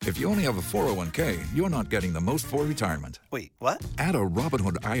If you only have a 401k, you're not getting the most for retirement. Wait, what? Add a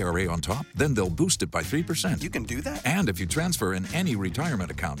Robinhood IRA on top, then they'll boost it by 3%. You can do that? And if you transfer in any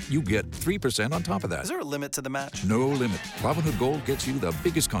retirement account, you get 3% on top of that. Is there a limit to the match? No limit. Robinhood Gold gets you the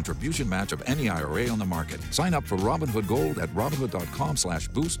biggest contribution match of any IRA on the market. Sign up for Robinhood Gold at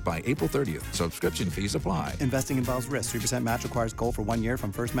Robinhood.com/boost by April 30th. Subscription fees apply. Investing involves risk. 3% match requires gold for 1 year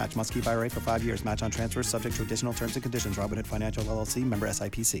from first match. Must keep IRA for 5 years. Match on transfers subject to additional terms and conditions. Robinhood Financial LLC, member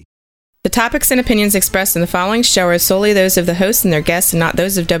SIPC. The topics and opinions expressed in the following show are solely those of the hosts and their guests and not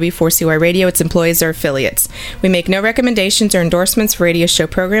those of W4CY Radio, its employees, or affiliates. We make no recommendations or endorsements for radio show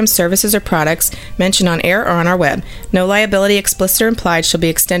programs, services, or products mentioned on air or on our web. No liability, explicit or implied, shall be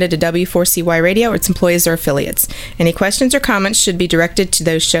extended to W4CY Radio or its employees or affiliates. Any questions or comments should be directed to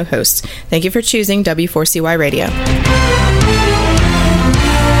those show hosts. Thank you for choosing W4CY Radio.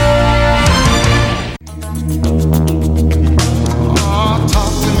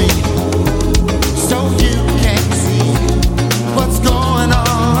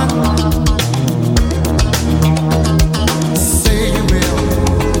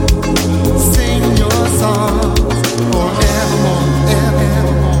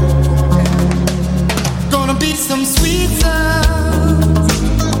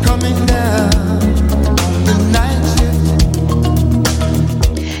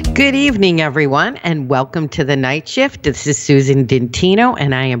 Good evening, everyone, and welcome to the Night Shift. This is Susan Dentino,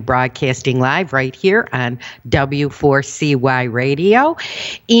 and I am broadcasting live right here on W4CY Radio.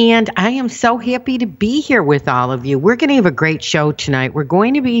 And I am so happy to be here with all of you. We're going to have a great show tonight. We're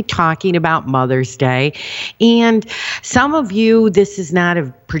going to be talking about Mother's Day. And some of you, this is not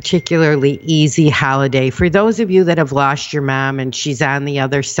a particularly easy holiday. For those of you that have lost your mom and she's on the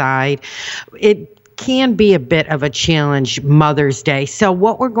other side, it can be a bit of a challenge, Mother's Day. So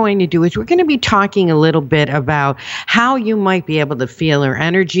what we're going to do is we're going to be talking a little bit about how you might be able to feel her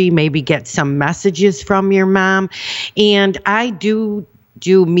energy, maybe get some messages from your mom. And I do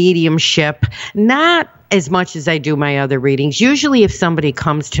mediumship, not as much as I do my other readings. Usually if somebody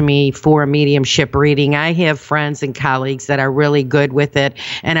comes to me for a mediumship reading, I have friends and colleagues that are really good with it,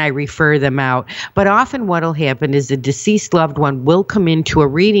 and I refer them out. But often what will happen is a deceased loved one will come into a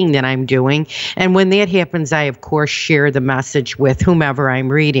reading that I'm doing, and when that happens, I, of course, share the message with whomever I'm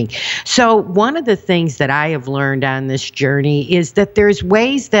reading. So one of the things that I have learned on this journey is that there's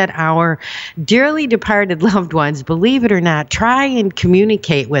ways that our dearly departed loved ones, believe it or not, try and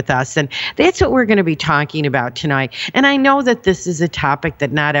communicate with us, and that's what we're going to be talking about tonight. And I know that this is a topic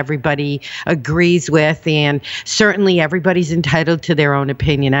that not everybody agrees with, and certainly everybody's entitled to their own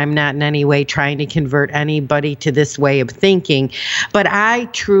opinion. I'm not in any way trying to convert anybody to this way of thinking, but I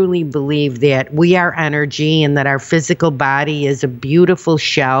truly believe that we are energy and that our physical body is a beautiful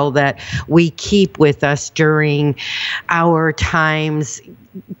shell that we keep with us during our times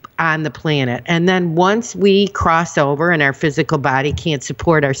on the planet. And then once we cross over and our physical body can't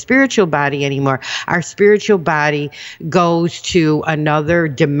support our spiritual body anymore, our spiritual body goes to another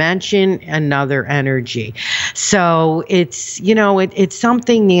dimension, another energy. So it's, it's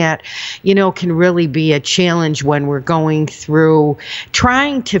something that, can really be a challenge when we're going through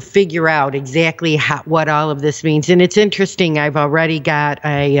trying to figure out exactly what all of this means. And it's interesting. I've already got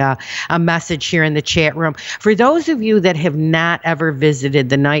a message here in the chat room. For those of you that have not ever visited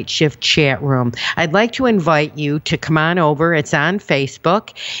the Night Shift chat room, I'd like to invite you to come on over. It's on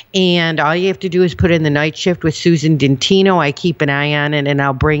Facebook, and all you have to do is put in the Night Shift with Susan Dentino. I keep an eye on it, and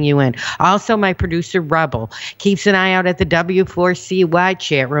I'll bring you in. Also, my producer, Rebel, keeps an eye out at the W4CY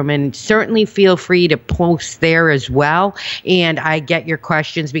chat room, and certainly feel free to post there as well. And I get your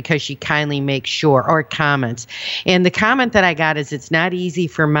questions because she kindly makes sure, or comments. And the comment that I got is, it's not easy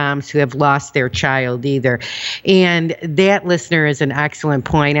for moms who have lost their child either. And that, listener, is an excellent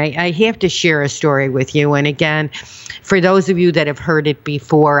point. I have to share a story with you. And again, for those of you that have heard it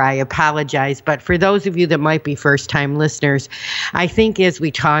before, I apologize. But for those of you that might be first-time listeners, I think as we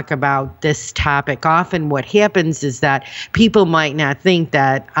talk about this topic, often what happens is that people might not think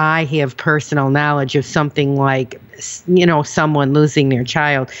that I have personal knowledge of something like, someone losing their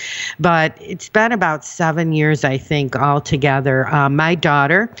child. But it's been about 7 years, I think, altogether. My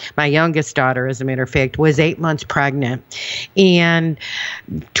daughter, my youngest daughter, as a matter of fact, was 8 months pregnant. And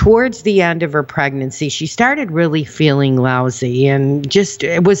towards the end of her pregnancy, she started really feeling lousy, and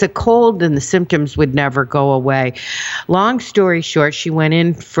it was a cold and the symptoms would never go away. Long story short, she went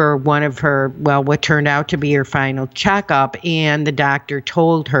in for one of her, what turned out to be her final checkup, and the doctor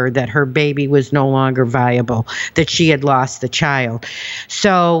told her that her baby was no longer viable, that she had lost the child.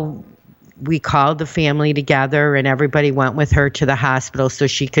 So we called the family together and everybody went with her to the hospital so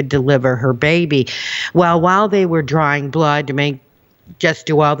she could deliver her baby. Well, while they were drawing blood to make just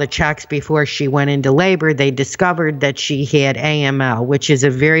do all the checks before she went into labor, they discovered that she had AML, which is a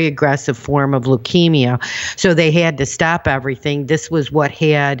very aggressive form of leukemia. So they had to stop everything. This was what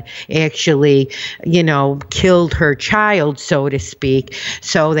had actually, killed her child, so to speak.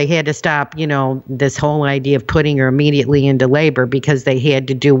 So they had to stop, this whole idea of putting her immediately into labor because they had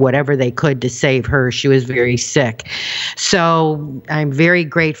to do whatever they could to save her. She was very sick. So I'm very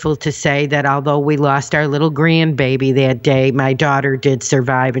grateful to say that although we lost our little grandbaby that day, my daughter did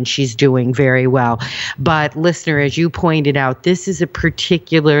survive and she's doing very well. But listener, as you pointed out, this is a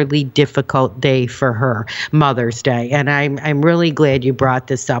particularly difficult day for her, Mother's Day. And I'm really glad you brought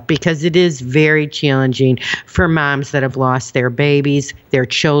this up because it is very challenging for moms that have lost their babies, their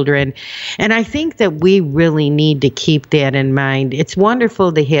children. And I think that we really need to keep that in mind. It's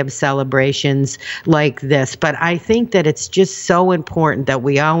wonderful to have celebrations like this, but I think that it's just so important that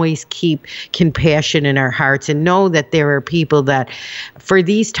we always keep compassion in our hearts and know that there are people that for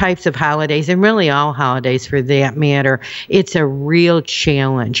these types of holidays, and really all holidays for that matter, it's a real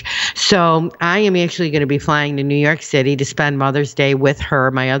challenge. So I am actually going to be flying to New York City to spend Mother's Day with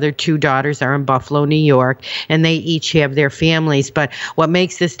her. My other two daughters are in Buffalo, New York, and they each have their families. But what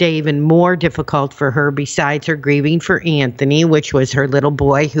makes this day even more difficult for her, besides her grieving for Anthony, which was her little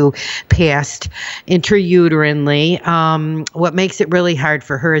boy who passed intrauterine, what makes it really hard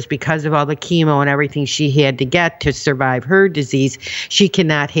for her is because of all the chemo and everything she had to get to survive her disease, she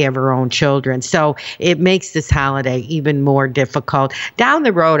cannot have her own children. So it makes this holiday even more difficult. Down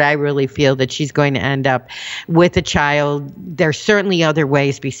the road, I really feel that she's going to end up with a child. There's certainly other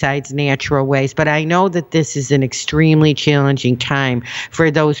ways besides natural ways, but I know that this is an extremely challenging time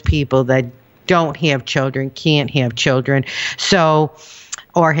for those people that don't have children, can't have children. So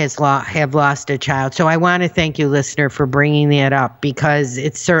or have lost a child. So I want to thank you, listener, for bringing that up because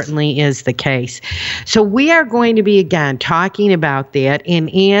it certainly is the case. So we are going to be, again, talking about that.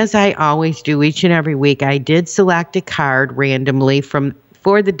 And as I always do each and every week, I did select a card randomly for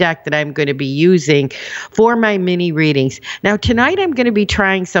the deck that I'm going to be using for my mini readings. Now, tonight I'm going to be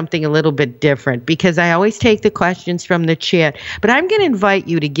trying something a little bit different because I always take the questions from the chat, but I'm going to invite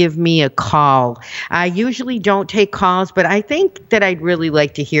you to give me a call. I usually don't take calls, but I think that I'd really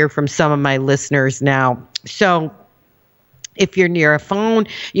like to hear from some of my listeners now. So if you're near a phone,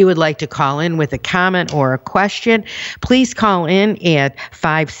 you would like to call in with a comment or a question, please call in at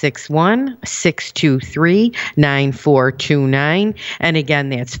 561-623-9429. And again,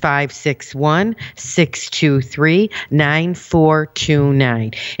 that's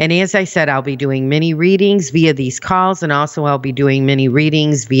 561-623-9429. And as I said, I'll be doing mini readings via these calls, and also I'll be doing mini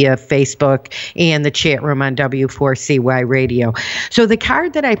readings via Facebook and the chat room on W4CY Radio. So the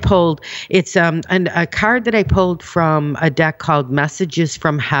card that I pulled, it's a card that I pulled from a deck called Messages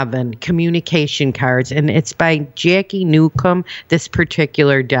from Heaven, communication cards, and it's by Jackie Newcomb, this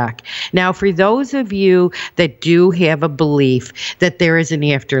particular deck. Now, for those of you that do have a belief that there is an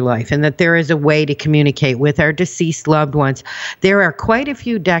afterlife and that there is a way to communicate with our deceased loved ones, there are quite a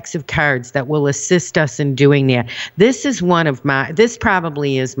few decks of cards that will assist us in doing that. This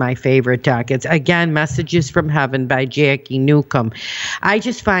probably is my favorite deck. It's, again, Messages from Heaven by Jackie Newcomb. I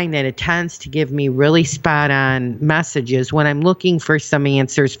just find that it tends to give me really spot-on messages when I'm looking for some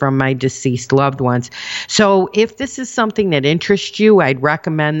answers from my deceased loved ones. So if this is something that interests you, I'd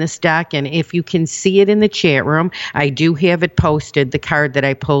recommend this deck. And if you can see it in the chat room, I do have it posted, the card that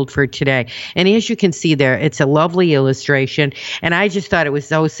I pulled for today. And as you can see there, it's a lovely illustration. And I just thought it was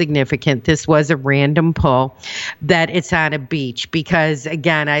so significant. This was a random pull that it's on a beach because,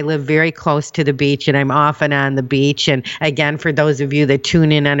 again, I live very close to the beach and I'm often on the beach. And again, for those of you that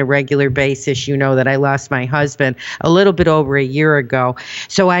tune in on a regular basis, you know that I lost my husband a little bit over a year ago.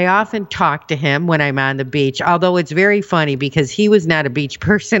 So I often talk to him when I'm on the beach, although it's very funny because he was not a beach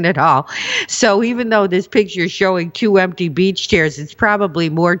person at all. So even though this picture is showing 2 empty beach chairs, it's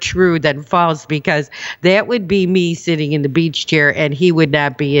probably more true than false because that would be me sitting in the beach chair and he would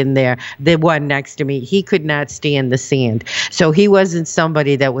not be in there, the one next to me. He could not stand the sand. So he wasn't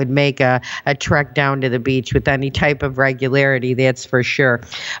somebody that would make a trek down to the beach with any type of regularity, that's for sure.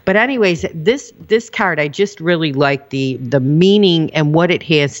 But anyways, this card, I just really like the meaning and what it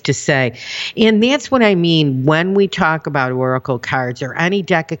has to say. And that's what I mean when we talk about oracle cards or any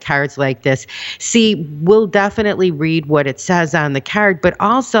deck of cards like this. See, we'll definitely read what it says on the card, but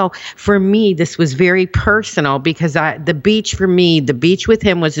also for me, this was very personal because the beach with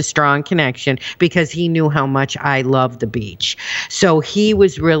him was a strong connection because he knew how much I loved the beach. So he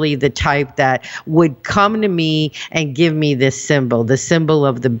was really the type that would come to me and give me this symbol, the symbol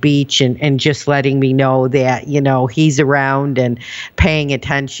of the beach and just letting me know that, he's around and paying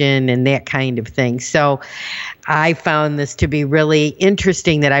attention and that kind of thing. So I found this to be really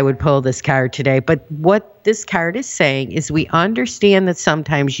interesting that I would pull this card today. But what this card is saying is we understand that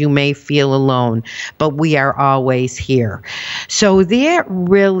sometimes you may feel alone, but we are always here. So that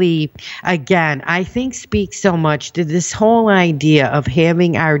really, again, I think speaks so much to this whole idea of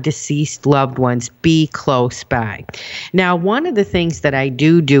having our deceased loved ones be close by. Now, one of the things that I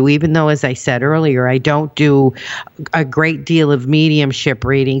do, even though, as I said earlier, I don't do a great deal of mediumship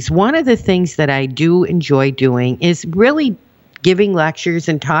readings, one of the things that I do enjoy doing is really giving lectures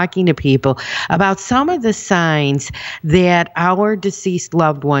and talking to people about some of the signs that our deceased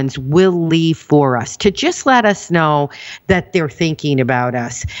loved ones will leave for us, to just let us know that they're thinking about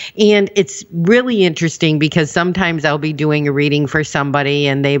us. And it's really interesting because sometimes I'll be doing a reading for somebody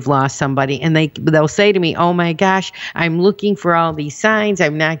and they've lost somebody, and they'll say to me, oh my gosh, I'm looking for all these signs,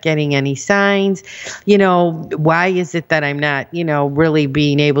 I'm not getting any signs. Why is it that I'm not, really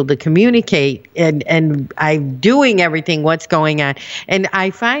being able to communicate, and I'm doing everything, what's going on? And I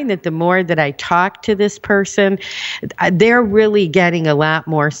find that the more that I talk to this person, they're really getting a lot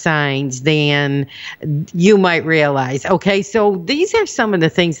more signs than you might realize. Okay, so these are some of the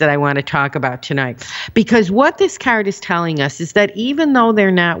things that I want to talk about tonight, because what this card is telling us is that even though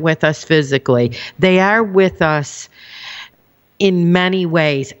they're not with us physically, they are with us in many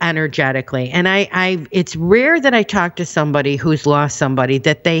ways energetically. And it's rare that I talk to somebody who's lost somebody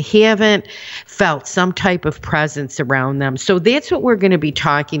that they haven't felt some type of presence around them. So that's what we're going to be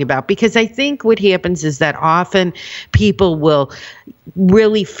talking about, because I think what happens is that often people will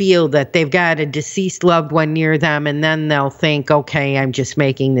really feel that they've got a deceased loved one near them, and then they'll think, okay, I'm just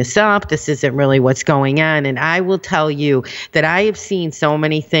making this up, this isn't really what's going on. And I will tell you that I have seen so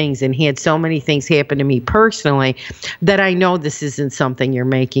many things and had so many things happen to me personally that I know this isn't something you're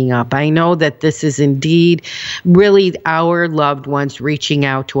making up. I know that this is indeed really our loved ones reaching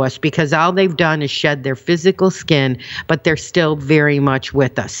out to us, because all they've done is shed their physical skin, but they're still very much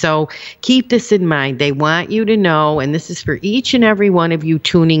with us. So keep this in mind. They want you to know, and this is for each and every one of you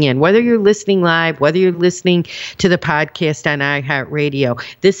tuning in, whether you're listening live, whether you're listening to the podcast on iHeartRadio,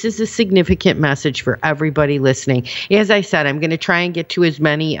 this is a significant message for everybody listening. As I said, I'm going to try and get to as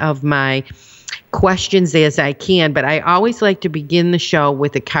many of my questions as I can, but I always like to begin the show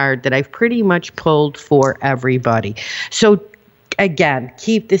with a card that I've pretty much pulled for everybody. So again,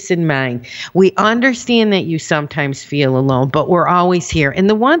 keep this in mind. We understand that you sometimes feel alone, but we're always here. And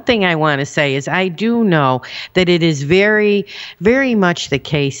the one thing I want to say is I do know that it is very, very much the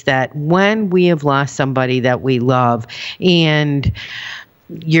case that when we have lost somebody that we love and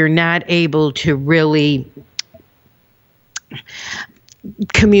you're not able to really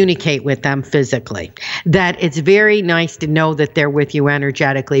communicate with them physically, that it's very nice to know that they're with you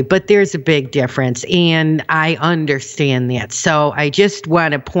energetically, but there's a big difference, and I understand that. So I just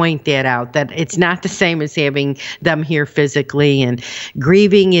want to point that out, that it's not the same as having them here physically, and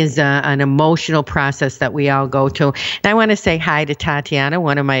grieving is an emotional process that we all go to. And I want to say hi to Tatiana,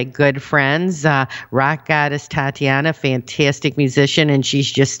 one of my good friends, Rock Goddess Tatiana, fantastic musician, and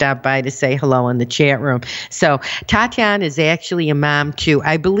she's just stopped by to say hello in the chat room. So Tatiana is actually a mom too.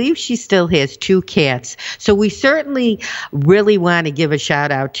 I believe she still has 2 cats. So we certainly really want to give a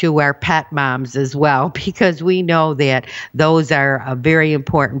shout out to our pet moms as well, because we know that those are a very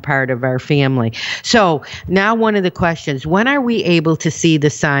important part of our family. So now one of the questions, when are we able to see the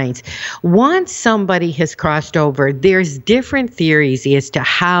signs? Once somebody has crossed over, there's different theories as to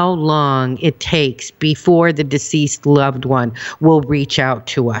how long it takes before the deceased loved one will reach out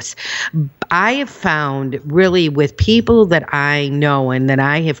to us. I have found really with people that I know and that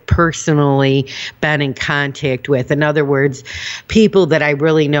I have personally been in contact with, in other words, people that I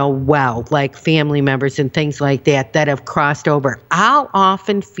really know well, like family members and things like that, that have crossed over, I'll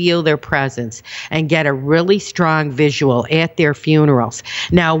often feel their presence and get a really strong visual at their funerals.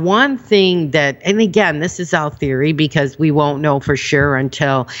 Now, one thing that, and again, this is all theory because we won't know for sure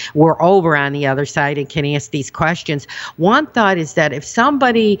until we're over on the other side and can ask these questions. One thought is that if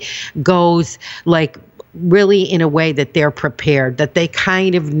somebody goes like really in a way that they're prepared, that they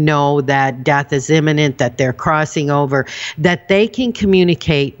kind of know that death is imminent, that they're crossing over, that they can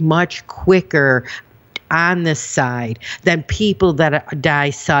communicate much quicker on this side than people that die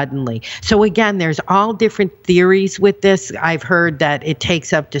suddenly. So again, there's all different theories with this. I've heard that it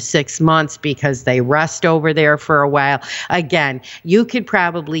takes up to 6 months because they rest over there for a while. Again, you could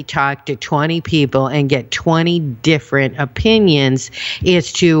probably talk to 20 people and get 20 different opinions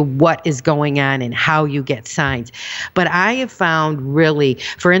as to what is going on and how you get signs. But I have found really,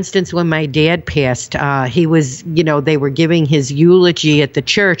 for instance, when my dad passed, he was, they were giving his eulogy at the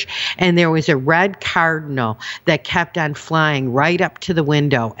church, and there was a red card cardinal that kept on flying right up to the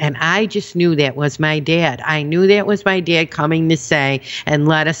window. And I just knew that was my dad. I knew that was my dad coming to say and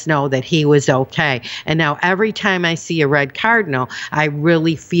let us know that he was okay. And now every time I see a red cardinal, I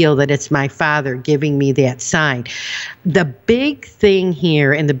really feel that it's my father giving me that sign. The big thing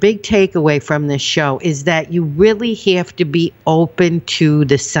here and the big takeaway from this show is that you really have to be open to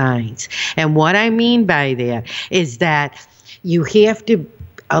the signs. And what I mean by that is that you have to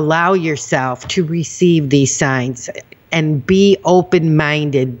allow yourself to receive these signs and be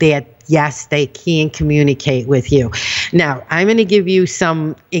open-minded that, yes, they can communicate with you. Now, I'm going to give you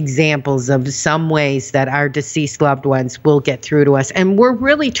some examples of some ways that our deceased loved ones will get through to us. And we're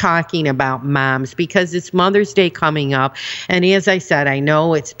really talking about moms because it's Mother's Day coming up. And as I said, I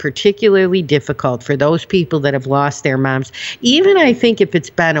know it's particularly difficult for those people that have lost their moms. Even I think if it's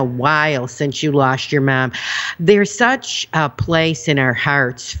been a while since you lost your mom, there's such a place in our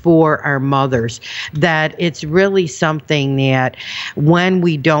hearts for our mothers that it's really something that when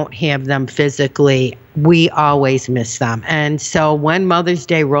we don't have them physically, we always miss them. And so when Mother's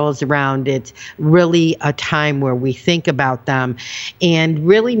Day rolls around, it's really a time where we think about them and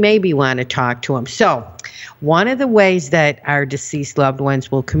really maybe want to talk to them. So one of the ways that our deceased loved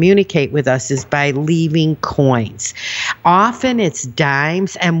ones will communicate with us is by leaving coins. Often it's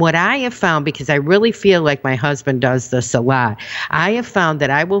dimes. And what I have found, because I really feel like my husband does this a lot, I have found that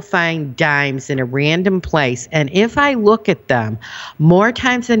I will find dimes in a random place. And if I look at them, more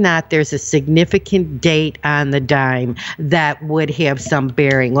times than not, there's a significant date on the dime that would have some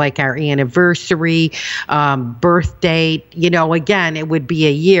bearing, like our anniversary, birth date. You know, again, it would be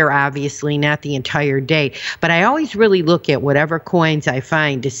a year, obviously, not the entire date. But I always really look at whatever coins I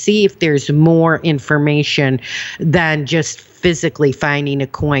find to see if there's more information than just physically finding a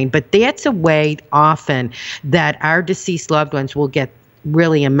coin. But that's a way often that our deceased loved ones will get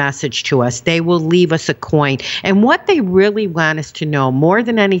really a message to us. They will leave us a coin. And what they really want us to know more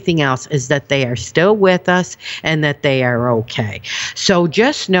than anything else is that they are still with us and that they are okay. So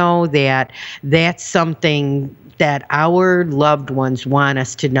just know that that's something that our loved ones want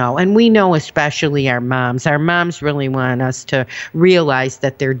us to know. And we know especially our moms. Our moms really want us to realize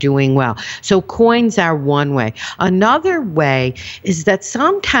that they're doing well. So coins are one way. Another way is that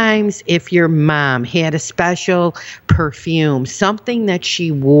sometimes if your mom had a special perfume, something that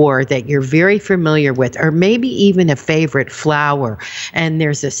she wore that you're very familiar with, or maybe even a favorite flower, and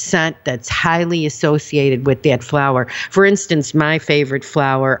there's a scent that's highly associated with that flower. For instance, my favorite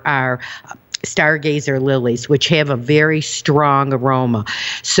flower are stargazer lilies, which have a very strong aroma.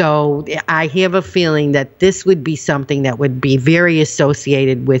 So I have a feeling that this would be something that would be very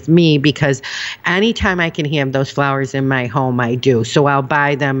associated with me because anytime I can have those flowers in my home, I do. So I'll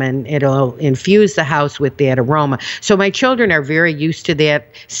buy them and it'll infuse the house with that aroma. So my children are very used to that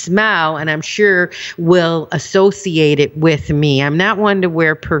smell and I'm sure will associate it with me. I'm not one to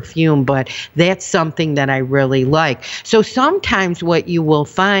wear perfume, but that's something that I really like. So sometimes what you will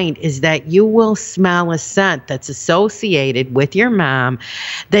find is that you will smell a scent that's associated with your mom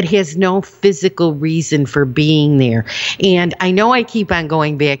that has no physical reason for being there. And I know I keep on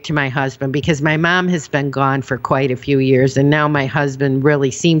going back to my husband because my mom has been gone for quite a few years and now my husband really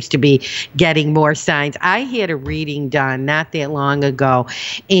seems to be getting more signs. I had a reading done not that long ago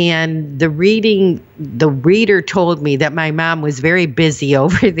and the reader told me that my mom was very busy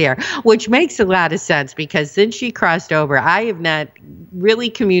over there, which makes a lot of sense because since she crossed over, I have not really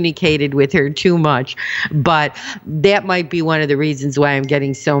communicated with her too much, but that might be one of the reasons why I'm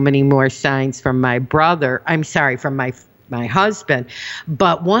getting so many more signs from my brother. I'm sorry, from my husband.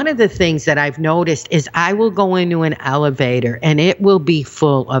 But one of the things that I've noticed is I will go into an elevator and it will be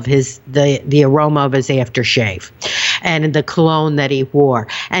full of the aroma of his aftershave and the cologne that he wore.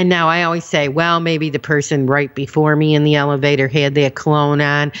 And now I always say, well, maybe the person right before me in the elevator had their cologne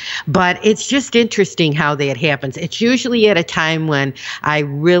on, but it's just interesting how that happens. It's usually at a time when I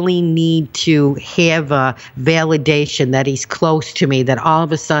really need to have a validation that he's close to me, that all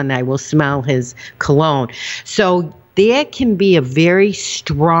of a sudden I will smell his cologne. So that can be a very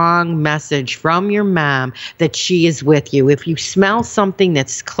strong message from your mom that she is with you. If you smell something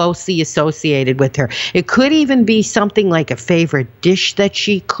that's closely associated with her, it could even be something like a favorite dish that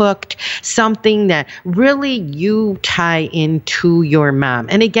she cooked, something that really you tie into your mom.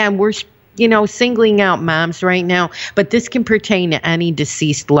 And again, we're singling out moms right now, but this can pertain to any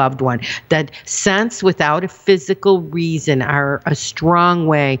deceased loved one. That scents without a physical reason are a strong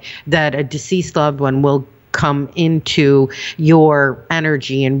way that a deceased loved one will come into your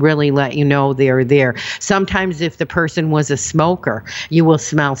energy and really let you know they're there. Sometimes if the person was a smoker, you will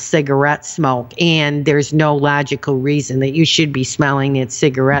smell cigarette smoke and there's no logical reason that you should be smelling that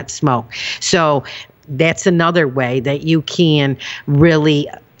cigarette smoke. So that's another way that you can really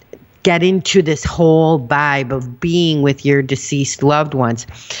get into this whole vibe of being with your deceased loved ones.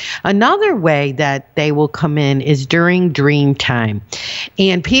 Another way that they will come in is during dream time.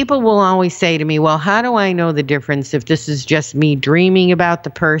 And people will always say to me, well, how do I know the difference if this is just me dreaming about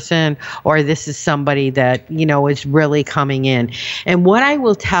the person or this is somebody that, is really coming in? And what I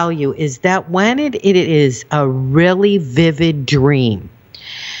will tell you is that when it is a really vivid dream,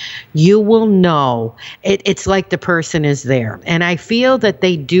 you will know it's like the person is there. And I feel that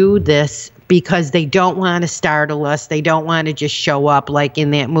they do this because they don't want to startle us. They don't want to just show up like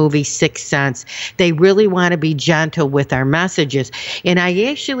in that movie, Sixth Sense. They really want to be gentle with our messages. And I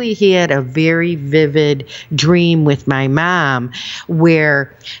actually had a very vivid dream with my mom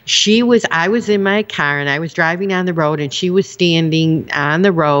where I was in my car and I was driving on the road and she was standing on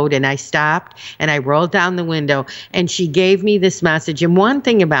the road, and I stopped and I rolled down the window and she gave me this message. And one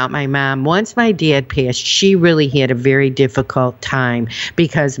thing about my mom, once my dad passed, she really had a very difficult time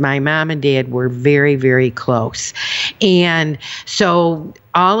because my mom and dad were very, very close. And so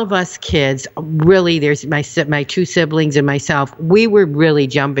all of us kids, really, there's my two siblings and myself, we were really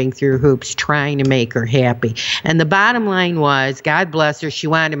jumping through hoops trying to make her happy. And the bottom line was, God bless her, she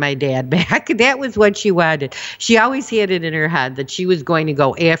wanted my dad back. That was what she wanted. She always had it in her head that she was going to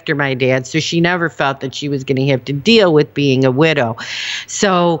go after my dad, so she never felt that she was going to have to deal with being a widow.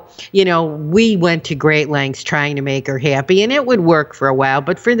 So, we went to great lengths trying to make her happy, and it would work for a while,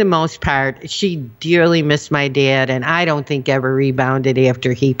 but for the most part, she dearly missed my dad, and I don't think ever rebounded after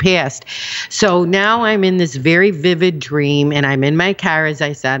he passed. So now I'm in this very vivid dream, and I'm in my car, as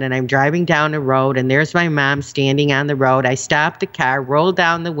I said, and I'm driving down the road, and there's my mom standing on the road. I stop the car, roll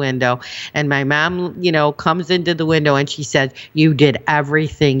down the window, and my mom, comes into the window and she says, "You did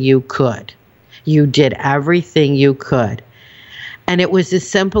everything you could. You did everything you could." And it was as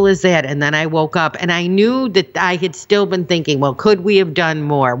simple as that. And then I woke up and I knew that I had still been thinking, well, could we have done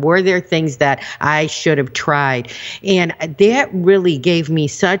more? Were there things that I should have tried? And that really gave me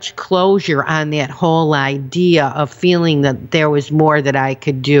such closure on that whole idea of feeling that there was more that I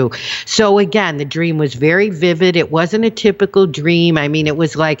could do. So again, the dream was very vivid. It wasn't a typical dream. I mean, it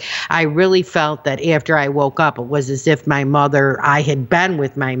was like I really felt that after I woke up, it was as if I had been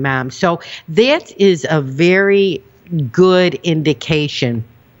with my mom. So that is a very good indication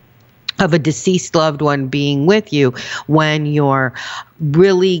of a deceased loved one being with you when you're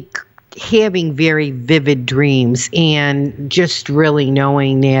really having very vivid dreams and just really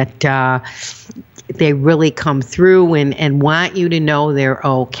knowing that they really come through and want you to know they're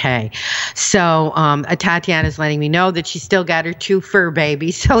okay. So Tatiana's letting me know that she still got her 2 fur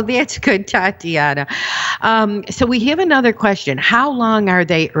babies. So that's good, Tatiana. So we have another question. How long are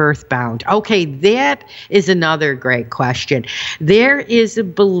they earthbound? Okay, that is another great question. There is a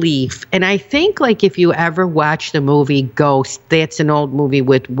belief, and I think like if you ever watch the movie Ghost, that's an old movie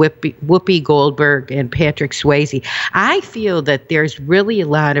with Whoopi Goldberg and Patrick Swayze. I feel that there's really a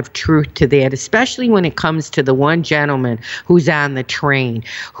lot of truth to that, especially when it comes to the one gentleman who's on the train,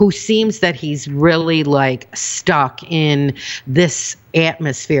 who seems that he's really like stuck in this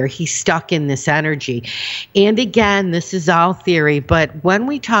atmosphere. He's stuck in this energy. And again, this is all theory, but when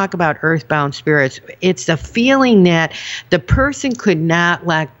we talk about earthbound spirits, it's a feeling that the person could not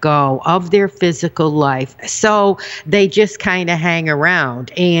let go of their physical life. So they just kind of hang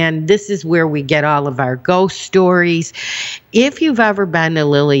around. And this is where we get all of our ghost stories. If you've ever been to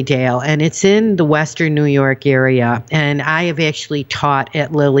Lilydale, and it's in the Western New York area, and I have actually taught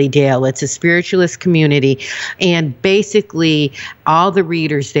at Lilydale, it's a spiritualist community, and basically all the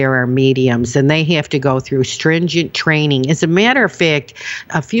readers there are mediums, and they have to go through stringent training. As a matter of fact,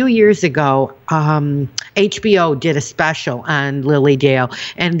 a few years ago, HBO did a special on Lilydale,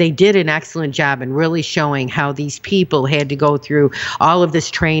 and they did an excellent job in really showing how these people had to go through all of this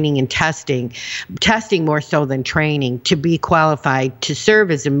training and testing more so than training, to be qualified to serve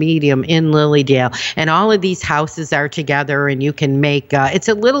as a medium in Lilydale. And all of these houses are together, and you can make, it's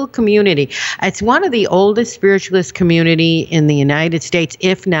a little community. It's one of the oldest spiritualist community in the United States,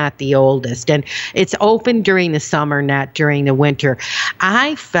 if not the oldest. And it's open during the summer, not during the winter.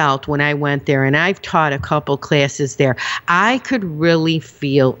 I felt when I went there, and I've taught a couple classes there, I could really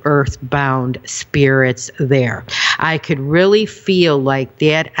feel earthbound spirits there. I could really feel like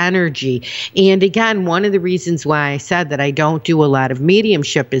that energy. And again, one of the reasons why I said that I don't do a lot of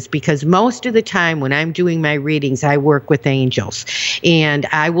mediumship is because most of the time when I'm doing my readings, I work with angels, and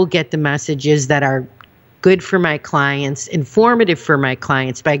I will get the messages that are good for my clients, informative for my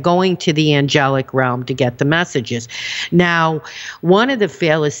clients by going to the angelic realm to get the messages. Now, one of the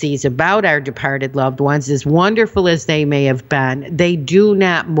fallacies about our departed loved ones, as wonderful as they may have been, they do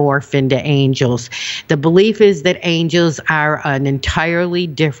not morph into angels. The belief is that angels are an entirely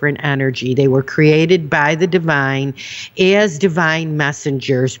different energy. They were created by the divine as divine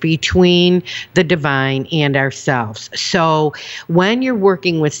messengers between the divine and ourselves. So when you're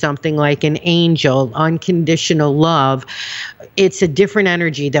working with something like an angel, unconditional love, it's a different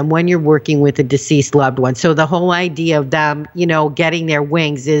energy than when you're working with a deceased loved one. So the whole idea of them, getting their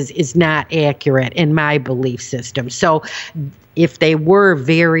wings is not accurate in my belief system. So if they were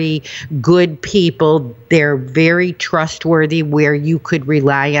very good people, they're very trustworthy where you could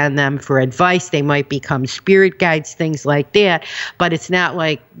rely on them for advice. They might become spirit guides, things like that. But it's not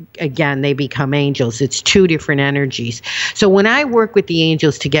like, again, they become angels. It's two different energies. So when I work with the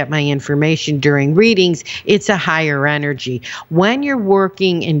angels to get my information during readings, it's a higher energy. When you're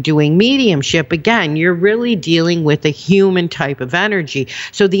working and doing mediumship, again, you're really dealing with a human type of energy.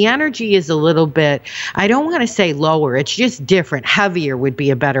 So the energy is a little bit, I don't want to say lower, it's just different. Heavier would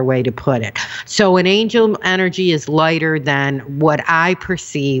be a better way to put it. So an angel energy is lighter than what I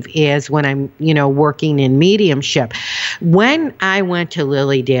perceive as when I'm, working in mediumship. When I went to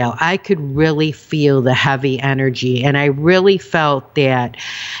Lily Dale, I could really feel the heavy energy, and I really felt that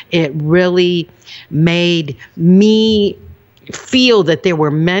it really made me feel that there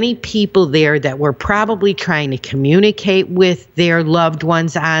were many people there that were probably trying to communicate with their loved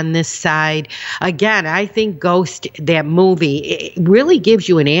ones on this side. Again, I think Ghost, that movie, it really gives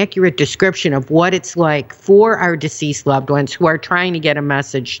you an accurate description of what it's like for our deceased loved ones who are trying to get a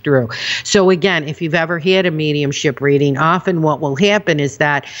message through. So again, if you've ever had a mediumship reading, often what will happen is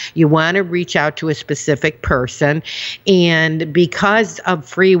that you want to reach out to a specific person, and because of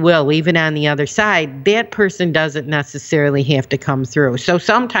free will, even on the other side, that person doesn't necessarily have to come through. So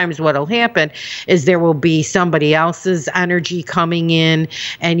sometimes what will happen is there will be somebody else's energy coming in,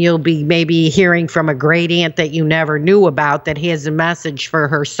 and you'll be maybe hearing from a great aunt that you never knew about that has a message for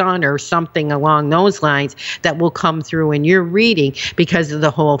her son or something along those lines that will come through in your reading because of the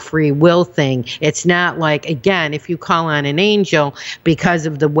whole free will thing. It's not like, again, if you call on an angel, because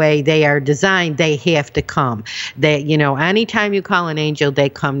of the way they are designed, they have to come. They, anytime you call an angel, they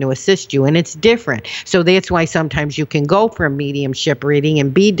come to assist you, and it's different. So that's why sometimes you can go for a mediumship reading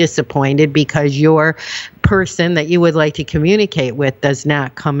and be disappointed because your person that you would like to communicate with does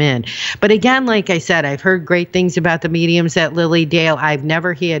not come in. But again, like I said, I've heard great things about the mediums at Lily Dale. I've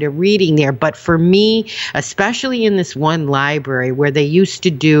never had a reading there, but for me, especially in this one library where they used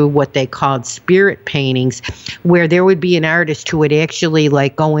to do what they called spirit paintings, where there would be an artist who would actually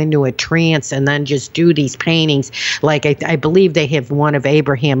like go into a trance and then just do these paintings. Like I believe they have one of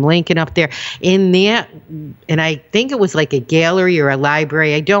Abraham Lincoln up there in that, and I think it was like a gallery or a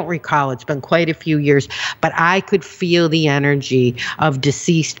library. I don't recall. It's been quite a few years, but I could feel the energy of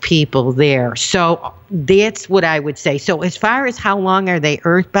deceased people there. So that's what I would say. So as far as how long are they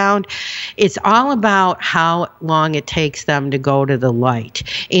earthbound, it's all about how long it takes them to go to the light.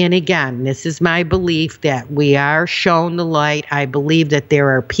 And again, this is my belief that we are shown the light. I believe that there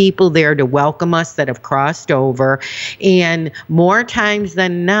are people there to welcome us that have crossed over. And more times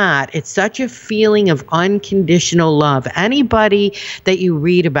than not, it's such a feeling of unconditional love. Anybody that you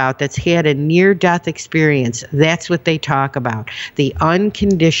read about that's had a near-death experience, that's what they talk about, the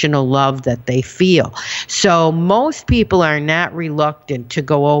unconditional love that they feel. So most people are not reluctant to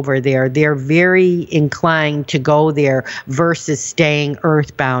go over there. They're very inclined to go there versus staying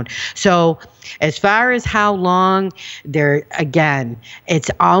earthbound. So as far as how long, again, it's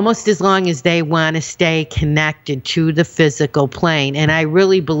almost as long as they want to stay connected to the physical plane. And I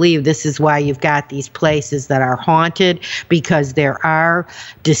really believe this is why you've got these places that are haunted, because there are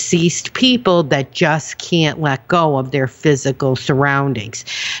deceased people that just can't let go of their physical surroundings.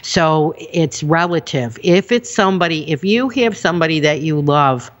 So it's relative. If you have somebody that you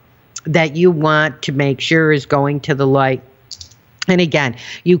love, that you want to make sure is going to the light, and again,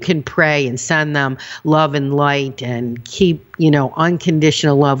 you can pray and send them love and light and keep,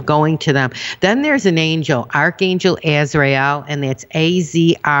 unconditional love going to them. Then there's an angel, Archangel Azrael, and that's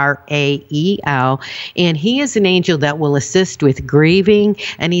Azrael. And he is an angel that will assist with grieving.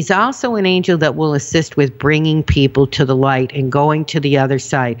 And he's also an angel that will assist with bringing people to the light and going to the other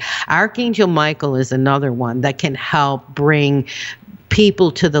side. Archangel Michael is another one that can help bring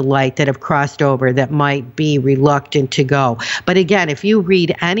people to the light that have crossed over that might be reluctant to go. But again, if you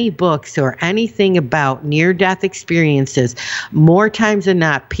read any books or anything about near-death experiences, more times than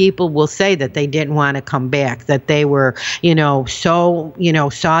not, people will say that they didn't want to come back, that they were, saw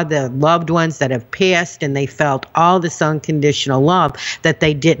the loved ones that have passed and they felt all this unconditional love that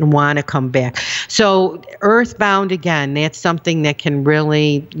they didn't want to come back. So earthbound, again, that's something that can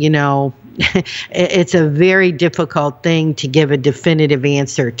really, it's a very difficult thing to give a definitive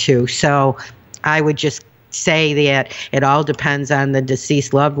answer to. So I would just say that it all depends on the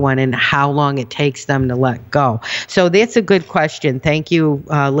deceased loved one and how long it takes them to let go. So that's a good question. Thank you,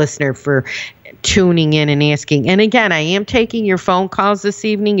 listener, for tuning in and asking. And again, I am taking your phone calls this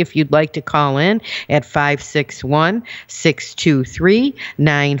evening if you'd like to call in at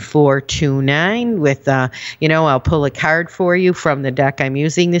 561-623-9429 with, I'll pull a card for you from the deck I'm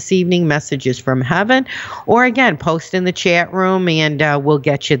using this evening, Messages from Heaven, or again, post in the chat room and we'll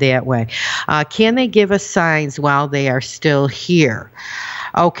get you that way. Can they give us signs while they are still here?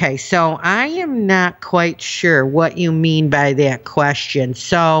 Okay, so I am not quite sure what you mean by that question.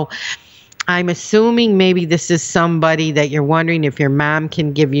 So I'm assuming maybe this is somebody that you're wondering if your mom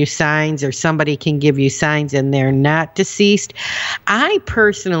can give you signs or somebody can give you signs and they're not deceased. I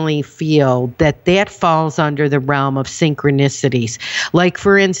personally feel that that falls under the realm of synchronicities. Like,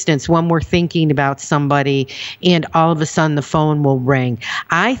 for instance, when we're thinking about somebody and all of a sudden the phone will ring.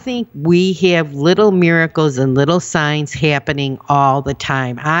 I think we have little miracles and little signs happening all the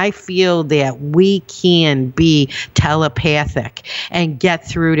time. I feel that we can be telepathic and get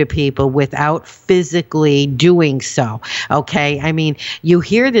through to people without physically doing so. Okay. I mean, you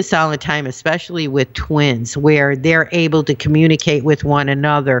hear this all the time, especially with twins, where they're able to communicate with one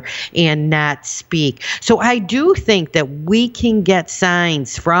another and not speak. So I do think that we can get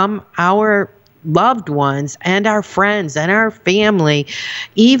signs from our loved ones and our friends and our family,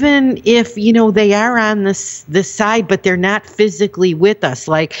 even if, they are on this side, but they're not physically with us.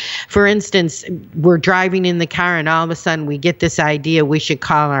 Like, for instance, we're driving in the car and all of a sudden we get this idea we should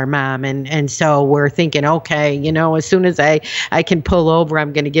call our mom. And so we're thinking, okay, as soon as I can pull over,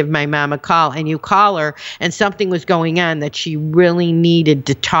 I'm going to give my mom a call. And you call her and something was going on that she really needed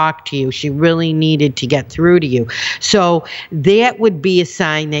to talk to you. She really needed to get through to you. So that would be a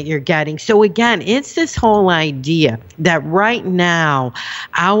sign that you're getting. So again, it's this whole idea that right now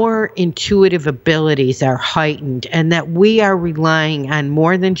our intuitive abilities are heightened and that we are relying on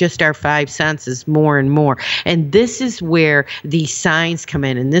more than just our five senses more and more. And this is where these signs come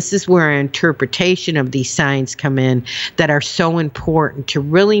in. And this is where our interpretation of these signs come in that are so important to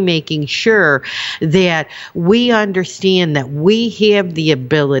really making sure that we understand that we have the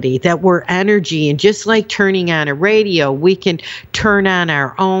ability, that we're energy. And just like turning on a radio, we can turn on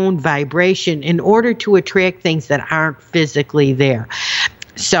our own vibration in order to attract things that aren't physically there.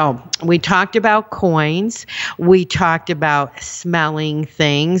 So we talked about coins. We talked about smelling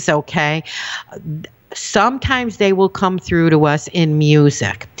things, okay? Sometimes they will come through to us in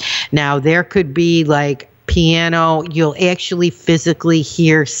music. Now, there could be like piano, you'll actually physically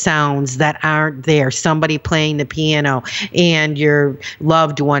hear sounds that aren't there. Somebody playing the piano and your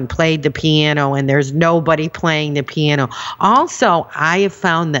loved one played the piano and there's nobody playing the piano. Also, I have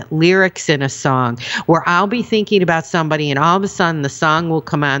found that lyrics in a song where I'll be thinking about somebody and all of a sudden the song will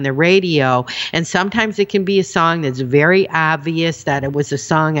come on the radio, and sometimes it can be a song that's very obvious that it was a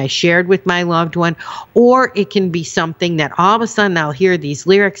song I shared with my loved one, or it can be something that all of a sudden I'll hear these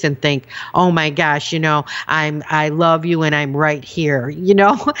lyrics and think, oh my gosh, I love you and I'm right here,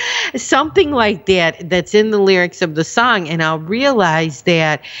 something like that that's in the lyrics of the song. And I'll realize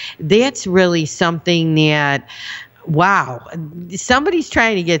that that's really something that, wow, somebody's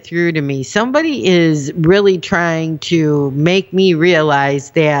trying to get through to me. Somebody is really trying to make me realize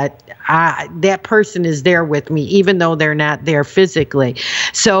that that person is there with me, even though they're not there physically.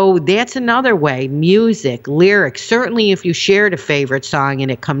 So that's another way. Music, lyrics, certainly if you shared a favorite song and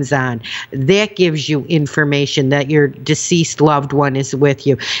it comes on, that gives you information that your deceased loved one is with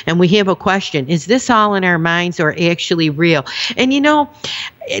you. And we have a question, is this all in our minds or actually real? And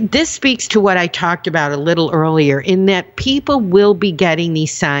this speaks to what I talked about a little earlier, in that people will be getting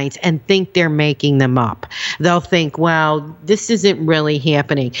these signs and think they're making them up. They'll think, well, this isn't really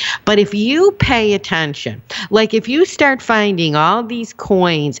happening. But if you pay attention, like if you start finding all these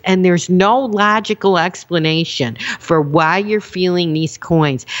coins and there's no logical explanation for why you're feeling these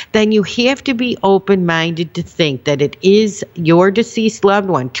coins, then you have to be open-minded to think that it is your deceased loved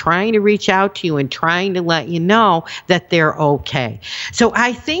one trying to reach out to you and trying to let you know that they're okay. So I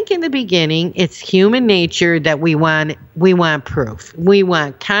I think in the beginning, it's human nature that we want proof. We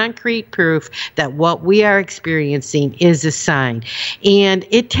want concrete proof that what we are experiencing is a sign. And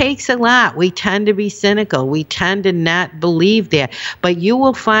it takes a lot. We tend to be cynical. We tend to not believe that. But you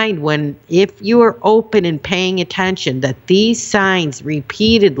will find if you are open and paying attention, that these signs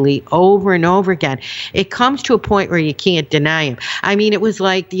repeatedly over and over again, it comes to a point where you can't deny them. I mean, it was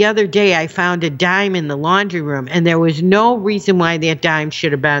like the other day I found a dime in the laundry room, and there was no reason why that dime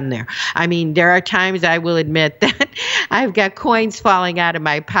should have been there. I mean, there are times I will admit that I've got coins falling out of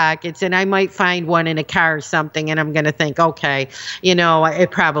my pockets, and I might find one in a car or something, and I'm going to think, okay,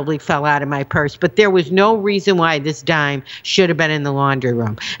 it probably fell out of my purse. But there was no reason why this dime should have been in the laundry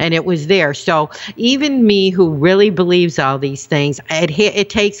room, and it was there. So even me, who really believes all these things, it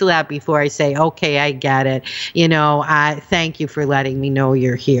takes a lot before I say, okay, I get it. I thank you for letting me know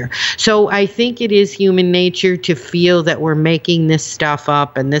you're here. So I think it is human nature to feel that we're making this stuff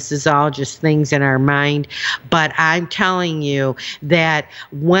up and this is all just things in our mind. But I'm telling you that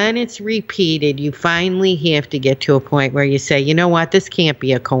when it's repeated, you finally have to get to a point where you say, you know what, this can't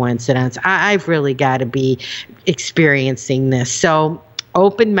be a coincidence. I've really got to be experiencing this. So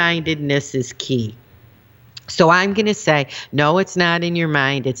open-mindedness is key. So I'm going to say, no, it's not in your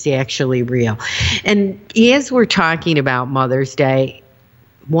mind. It's actually real. And as we're talking about Mother's Day,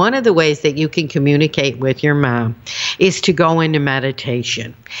 one of the ways that you can communicate with your mom is to go into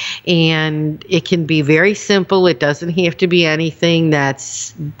meditation. And it can be very simple. It doesn't have to be anything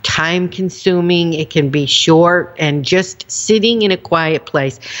that's time consuming. It can be short and just sitting in a quiet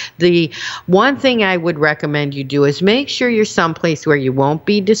place. The one thing I would recommend you do is make sure you're someplace where you won't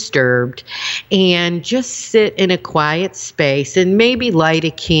be disturbed, and just sit in a quiet space and maybe light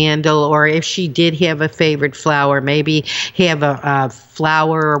a candle, or if she did have a favorite flower, maybe have a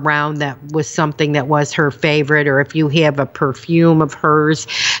flower around that was something that was her favorite, or if you have a perfume of hers,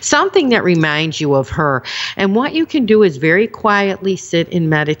 something that reminds you of her. And what you can do is very quietly sit in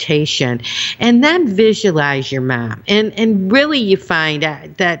meditation and then visualize your mom. And really you find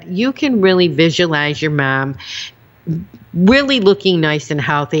that you can really visualize your mom really looking nice and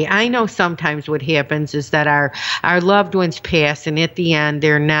healthy. I know sometimes what happens is that our loved ones pass, and at the end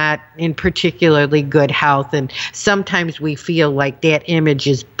they're not in particularly good health, and sometimes we feel like that image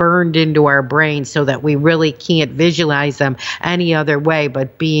is burned into our brain so that we really can't visualize them any other way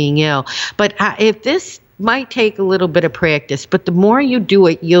but being ill. But if this might take a little bit of practice, but the more you do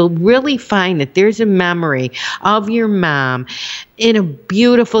it, you'll really find that there's a memory of your mom in a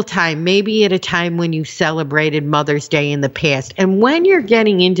beautiful time, maybe at a time when you celebrated Mother's Day in the past. And when you're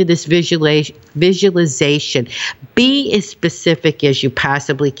getting into this visualization, be as specific as you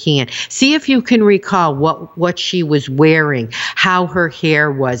possibly can. See if you can recall what she was wearing, how her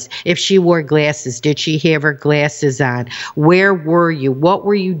hair was, if she wore glasses, did she have her glasses on, where were you, what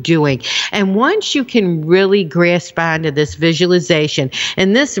were you doing? And once you can really grasp onto this visualization,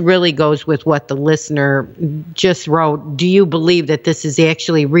 and this really goes with what the listener just wrote, do you believe that this is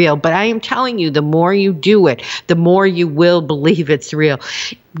actually real? But I am telling you, the more you do it, the more you will believe it's real.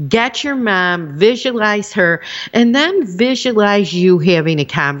 Get your mom, visualize her, and then visualize you having a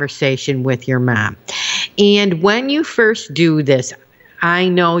conversation with your mom. And when you first do this, I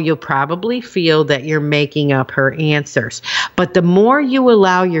know you'll probably feel that you're making up her answers. But the more you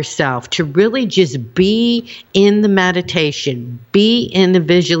allow yourself to really just be in the meditation, be in the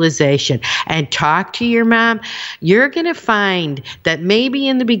visualization, and talk to your mom, you're going to find that maybe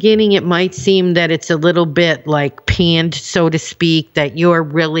in the beginning it might seem that it's a little bit like panned, so to speak, that you're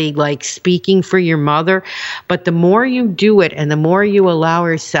really like speaking for your mother. But the more you do it and the more you allow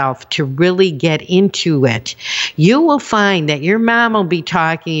yourself to really get into it, you will find that your mom will be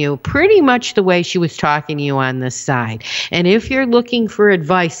talking to you pretty much the way she was talking to you on this side. And if you're looking for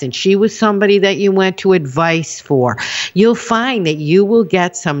advice and she was somebody that you went to advice for, you'll find that you will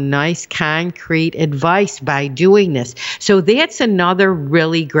get some nice concrete advice by doing this. So that's another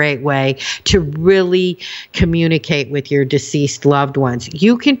really great way to really communicate with your deceased loved ones.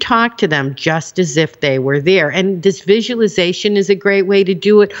 You can talk to them just as if they were there. And this visualization is a great way to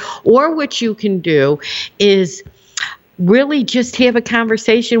do it. Or what you can do is really just have a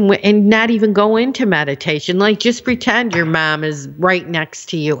conversation and not even go into meditation. Like just pretend your mom is right next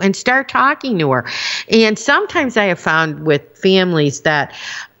to you and start talking to her. And sometimes I have found with families that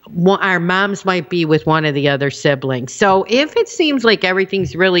our moms might be with one of the other siblings. So if it seems like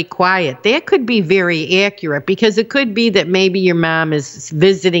everything's really quiet, that could be very accurate, because it could be that maybe your mom is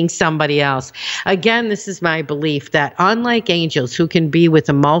visiting somebody else. Again, this is my belief that unlike angels who can be with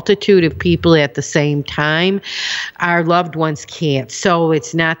a multitude of people at the same time, our loved ones can't. So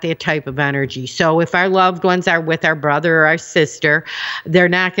it's not that type of energy. So if our loved ones are with our brother or our sister, they're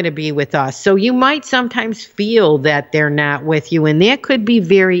not going to be with us. So you might sometimes feel that they're not with you, and that could be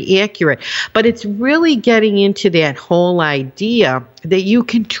very accurate. But it's really getting into that whole idea that you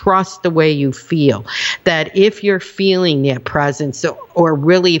can trust the way you feel, that if you're feeling that presence or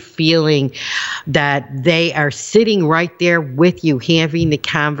really feeling that they are sitting right there with you having the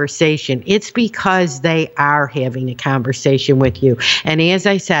conversation, it's because they are having a conversation with you. And as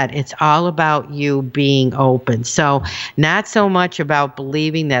I said, it's all about you being open. So not so much about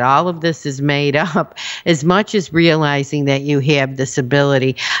believing that all of this is made up as much as realizing that you have this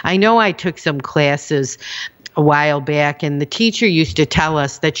ability. I know I took some classes a while back, and the teacher used to tell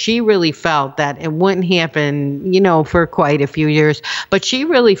us that she really felt that it wouldn't happen, for quite a few years, but she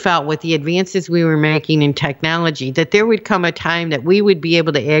really felt with the advances we were making in technology that there would come a time that we would be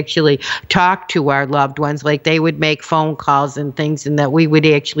able to actually talk to our loved ones, like they would make phone calls and things, and that we would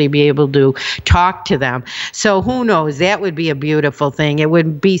actually be able to talk to them. So who knows, that would be a beautiful thing. It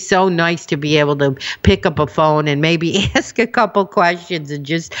would be so nice to be able to pick up a phone and maybe ask a couple questions and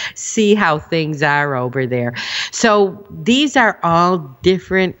just see how things are over there. So these are all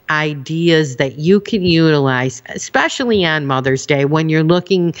different ideas that you can utilize, especially on Mother's Day when you're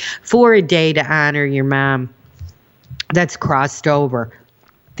looking for a day to honor your mom that's crossed over.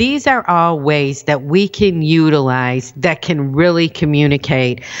 These are all ways that we can utilize that can really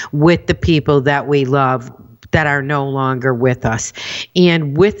communicate with the people that we love that are no longer with us.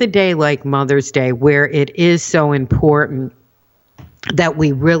 And with a day like Mother's Day, where it is so important that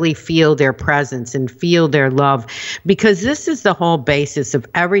we really feel their presence and feel their love, because this is the whole basis of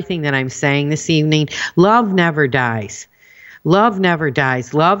everything that I'm saying this evening. Love never dies. Love never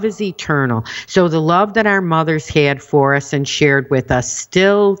dies. Love is eternal. So the love that our mothers had for us and shared with us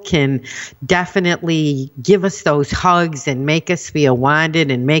still can definitely give us those hugs and make us feel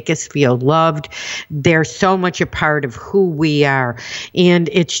wanted and make us feel loved. They're so much a part of who we are. And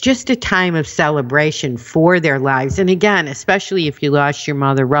it's just a time of celebration for their lives. And again, especially if you lost your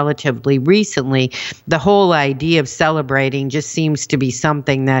mother relatively recently, the whole idea of celebrating just seems to be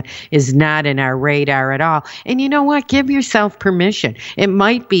something that is not in our radar at all. And you know what? Give yourself permission. It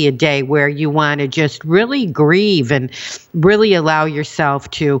might be a day where you want to just really grieve and really allow yourself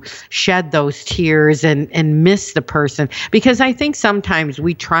to shed those tears and miss the person, because I think sometimes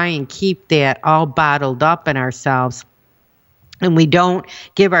we try and keep that all bottled up in ourselves, and we don't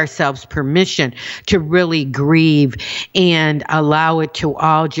give ourselves permission to really grieve and allow it to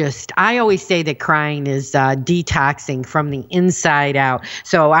all just, I always say that crying is detoxing from the inside out.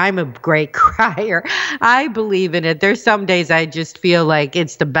 So I'm a great crier. I believe in it. There's some days I just feel like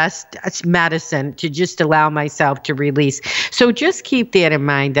it's the best medicine to just allow myself to release. So just keep that in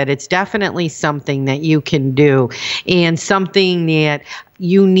mind, that it's definitely something that you can do and something that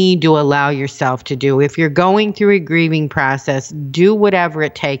you need to allow yourself to do. If you're going through a grieving process, do whatever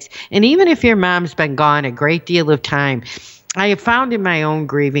it takes. And even if your mom's been gone a great deal of time, I have found in my own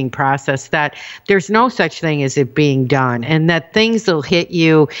grieving process that there's no such thing as it being done, and that things will hit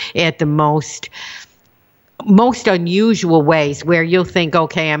you at the most unusual ways, where you'll think,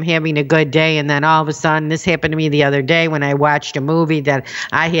 okay, I'm having a good day, and then all of a sudden, this happened to me the other day when I watched a movie that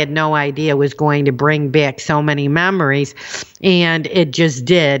I had no idea was going to bring back so many memories, and it just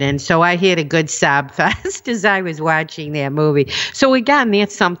did. And so I had a good sob fest as I was watching that movie. So again,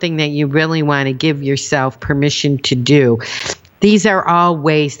 that's something that you really want to give yourself permission to do. These are all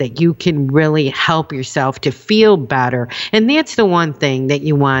ways that you can really help yourself to feel better. And that's the one thing that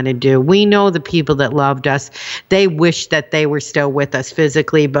you want to do. We know the people that loved us, they wish that they were still with us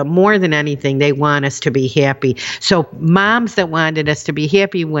physically, but more than anything, they want us to be happy. So moms that wanted us to be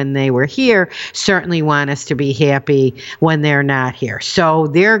happy when they were here certainly want us to be happy when they're not here. So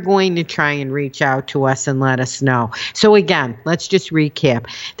they're going to try and reach out to us and let us know. So again, let's just recap.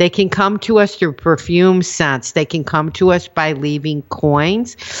 They can come to us through perfume scents. They can come to us by leaving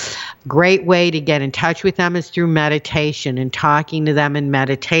coins. Great way to get in touch with them is through meditation and talking to them in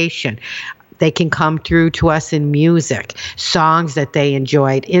meditation. They can come through to us in music, songs that they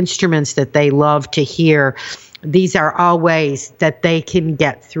enjoyed, instruments that they love to hear. These are all ways that they can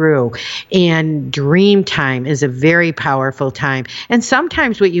get through. And dream time is a very powerful time. And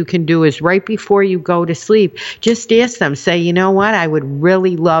sometimes what you can do is right before you go to sleep, just ask them, say, you know what, I would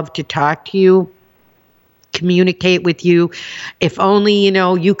really love to talk to you communicate with you. If only,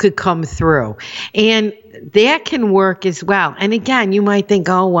 you could come through. And that can work as well. And again, you might think,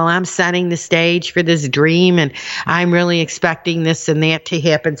 oh, well, I'm setting the stage for this dream and I'm really expecting this and that to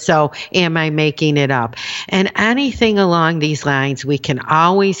happen. So am I making it up? And anything along these lines, we can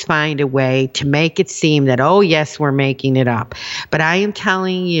always find a way to make it seem that, oh, yes, we're making it up. But I am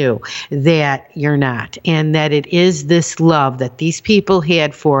telling you that you're not, and that it is this love that these people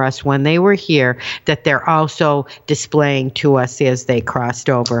had for us when they were here that they're also displaying to us as they crossed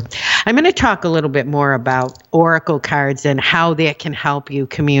over. I'm going to talk a little bit more about oracle cards and how that can help you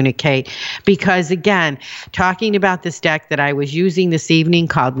communicate. Because again, talking about this deck that I was using this evening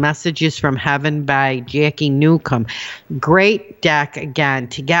called Messages from Heaven by Jackie Newcomb. Great deck, again,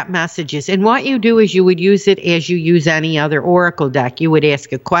 to get messages. And what you do is you would use it as you use any other oracle deck. You would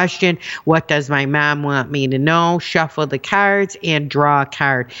ask a question. What does my mom want me to know? Shuffle the cards and draw a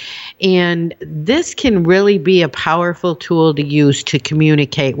card. And this can really be a powerful tool to use to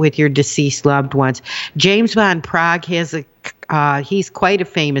communicate with your deceased loved ones. James Van Praagh has he's quite a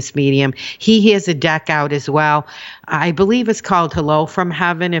famous medium. He has a deck out as well. I believe it's called Hello from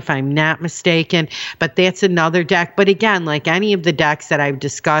Heaven, if I'm not mistaken, but that's another deck. But again, like any of the decks that I've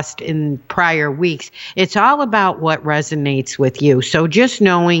discussed in prior weeks, it's all about what resonates with you. So just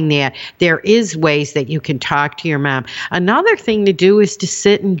knowing that there is ways that you can talk to your mom. Another thing to do is to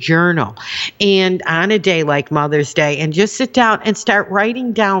sit and journal, and on a day like Mother's Day, and just sit down and start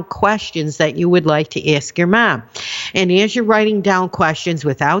writing down questions that you would like to ask your mom. And as you're writing down questions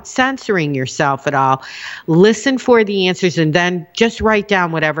without censoring yourself at all, listen for the answers and then just write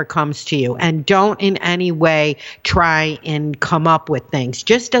down whatever comes to you. And don't in any way try and come up with things.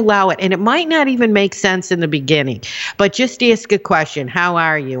 Just allow it. And it might not even make sense in the beginning, but just ask a question. How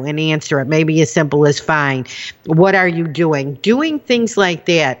are you? And answer it. Maybe as simple as fine. What are you doing? Doing things like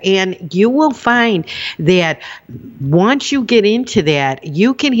that. And you will find that once you get into that,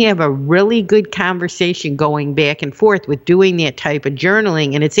 you can have a really good conversation going back and forth with doing that type of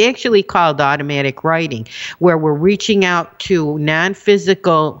journaling. And it's actually called automatic writing, where we're reaching out to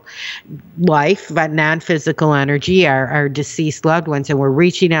non-physical life, but non-physical energy, our deceased loved ones, and we're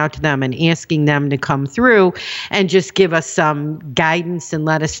reaching out to them and asking them to come through and just give us some guidance and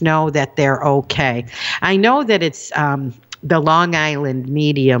let us know that they're okay. I know that it's the Long Island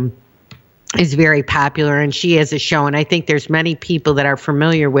medium is very popular, and she has a show, and I think there's many people that are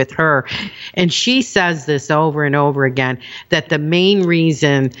familiar with her. And she says this over and over again, that the main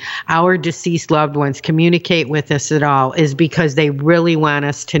reason our deceased loved ones communicate with us at all is because they really want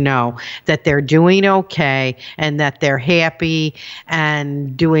us to know that they're doing okay and that they're happy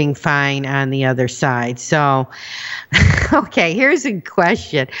and doing fine on the other side. So, okay, here's a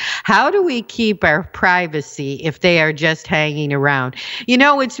question. How do we keep our privacy if they are just hanging around?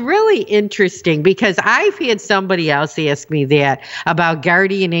 It's really interesting because I've had somebody else ask me that about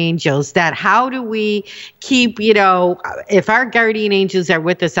guardian angels, that how do we keep, if our guardian angels are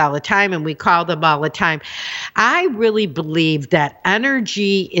with us all the time and we call them all the time. I really believe that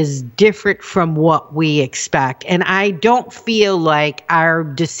energy is different from what we expect. And I don't feel like our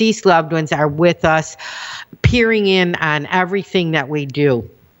deceased loved ones are with us, peering in on everything that we do.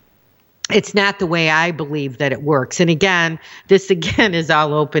 It's not the way I believe that it works. And again, this is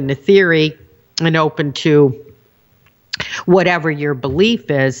all open to theory and open to whatever your belief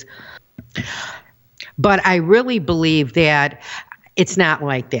is. But I really believe that it's not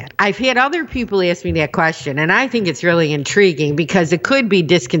like that. I've had other people ask me that question, and I think it's really intriguing because it could be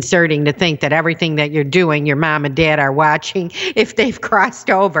disconcerting to think that everything that you're doing, your mom and dad are watching if they've crossed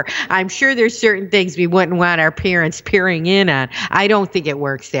over. I'm sure there's certain things we wouldn't want our parents peering in on. I don't think it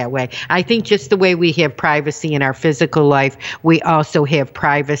works that way. I think just the way we have privacy in our physical life, we also have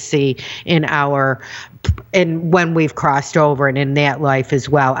privacy in when we've crossed over and in that life as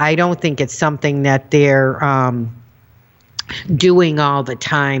well. I don't think it's something that they're doing all the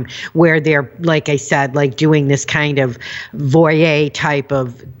time, where they're, like I said, like doing this kind of voyeur type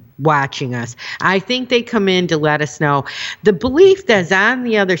of watching us. I think they come in to let us know the belief that's on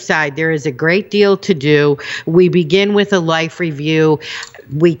the other side. There is a great deal to do. We begin with a life review.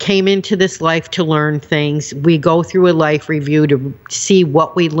 We came into this life to learn things. We go through a life review to see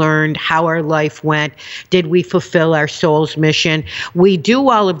what we learned, how our life went. Did we fulfill our soul's mission? We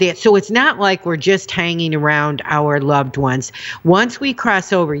do all of that. So it's not like we're just hanging around our loved ones. Once we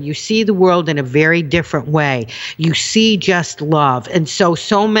cross over, you see the world in a very different way. You see just love. And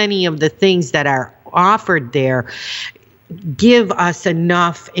so many of the things that are offered there, give us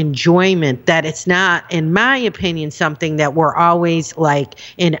enough enjoyment that it's not, in my opinion, something that we're always like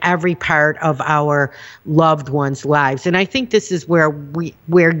in every part of our loved ones' lives. And I think this is where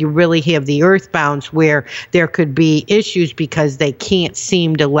you really have the earthbounds, where there could be issues because they can't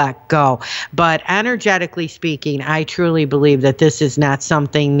seem to let go. But energetically speaking, I truly believe that this is not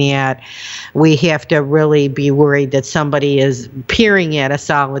something that we have to really be worried that somebody is peering at us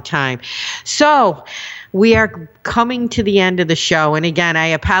all the time. So we are coming to the end of the show. And again, I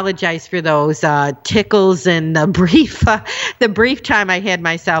apologize for those tickles and the brief time I had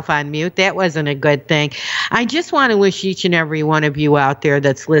myself on mute. That wasn't a good thing. I just want to wish each and every one of you out there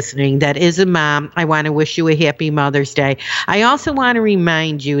that's listening, that is a mom, I want to wish you a happy Mother's Day. I also want to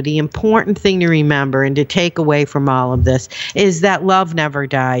remind you the important thing to remember and to take away from all of this is that love never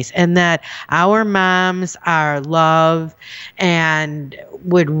dies, and that our moms are loved and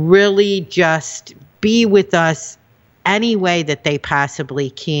would really just be with us any way that they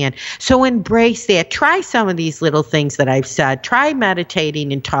possibly can. So embrace that. Try some of these little things that I've said. Try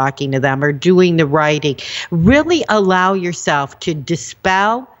meditating and talking to them, or doing the writing. Really allow yourself to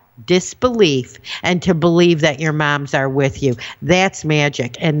dispel disbelief and to believe that your moms are with you. That's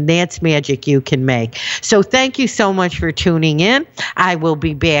magic, and that's magic you can make. So thank you so much for tuning in. I will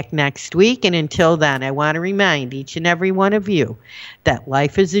be back next week, and until then, I want to remind each and every one of you that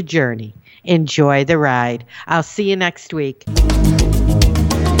life is a journey. Enjoy the ride. I'll see you next week.